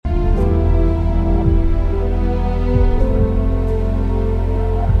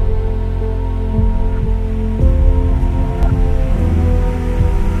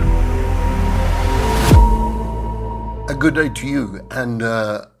good day to you and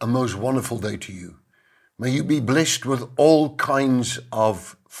a most wonderful day to you. May you be blessed with all kinds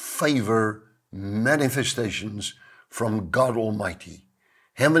of favor manifestations from God Almighty.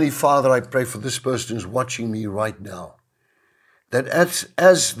 Heavenly Father, I pray for this person who's watching me right now, that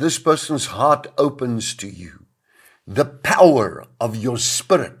as this person's heart opens to you, the power of your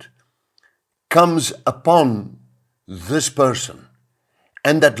Spirit comes upon this person,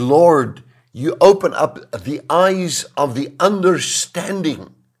 and that, Lord, you open up the eyes of the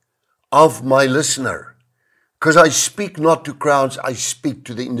understanding of my listener, because I speak not to crowds, I speak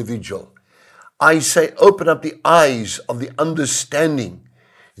to the individual. I say, open up the eyes of the understanding,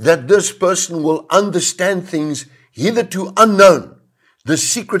 that this person will understand things hitherto unknown, the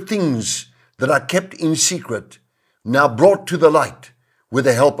secret things that are kept in secret, now brought to the light with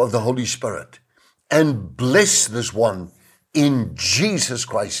the help of the Holy Spirit. And bless this one in Jesus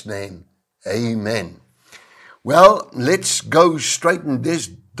Christ's name. Amen. Well, let's go straight and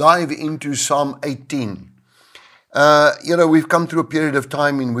dive into Psalm 18. We've come through a period of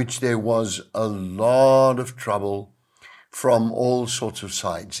time in which there was a lot of trouble from all sorts of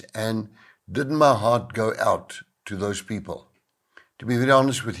sides. And didn't my heart go out to those people? To be very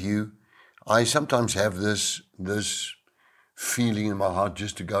honest with you, I sometimes have this feeling in my heart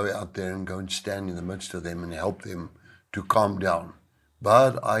just to go out there and go and stand in the midst of them and help them to calm down.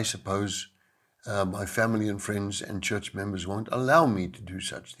 But I suppose my family and friends and church members won't allow me to do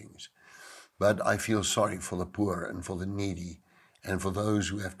such things. But I feel sorry for the poor and for the needy and for those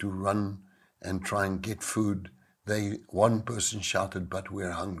who have to run and try and get food. One person shouted, "But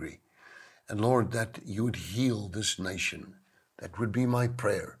we're hungry." And Lord, that you would heal this nation. That would be my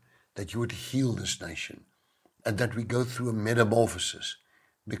prayer, that you would heal this nation and that we go through a metamorphosis.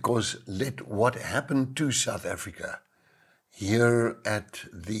 Because let what happened to South Africa here at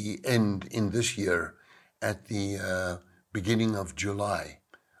the end in this year, at the beginning of July,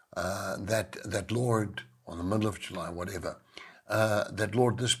 that Lord, or the middle of July, whatever, that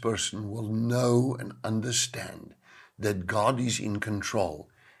Lord, this person will know and understand that God is in control.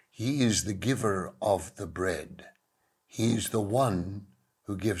 He is the giver of the bread. He is the one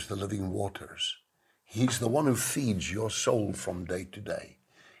who gives the living waters. He's the one who feeds your soul from day to day.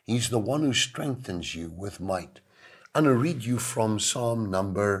 He's the one who strengthens you with might. I'm going to read you from Psalm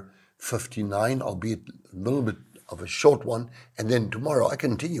number 59, albeit a little bit of a short one, and then tomorrow I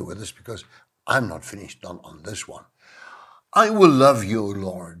continue with this because I'm not finished on this one. I will love you, O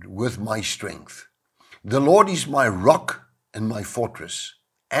Lord, with my strength. The Lord is my rock and my fortress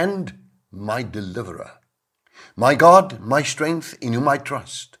and my deliverer. My God, my strength, in whom I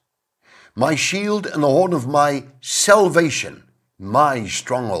trust. My shield and the horn of my salvation, my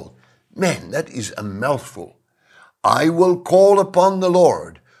stronghold. Man, that is a mouthful. I will call upon the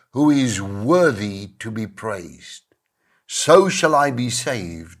Lord, who is worthy to be praised. So shall I be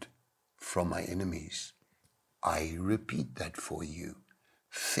saved from my enemies. I repeat that for you.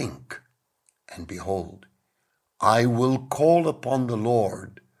 Think and behold, I will call upon the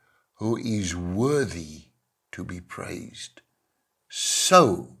Lord, who is worthy to be praised.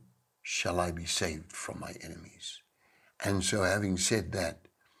 So shall I be saved from my enemies. And so having said that,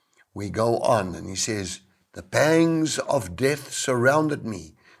 we go on and he says, the pangs of death surrounded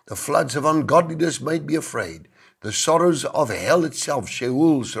me. The floods of ungodliness made me afraid. The sorrows of hell itself,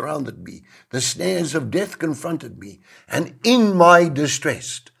 Sheol, surrounded me. The snares of death confronted me. And in my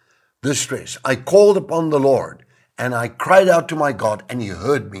distress, I called upon the Lord, and I cried out to my God, and he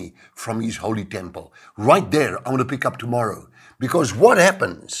heard me from his holy temple. Right there, I'm going to pick up tomorrow. Because what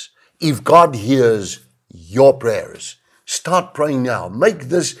happens if God hears your prayers? Start praying now. Make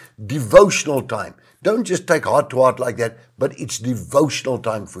this devotional time. Don't just take heart to heart like that, but it's devotional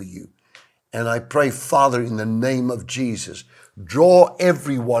time for you. And I pray, Father, in the name of Jesus, draw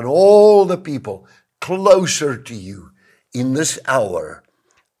everyone, all the people, closer to you in this hour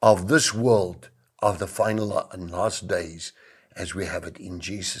of this world of the final and last days as we have it in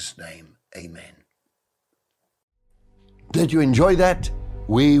Jesus' name. Amen. Did you enjoy that?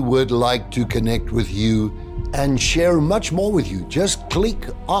 We would like to connect with you and share much more with you. Just click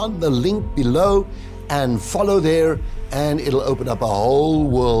on the link below and follow there, and it'll open up a whole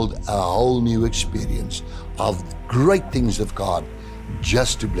world, a whole new experience of great things of God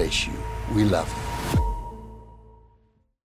just to bless you. We love you.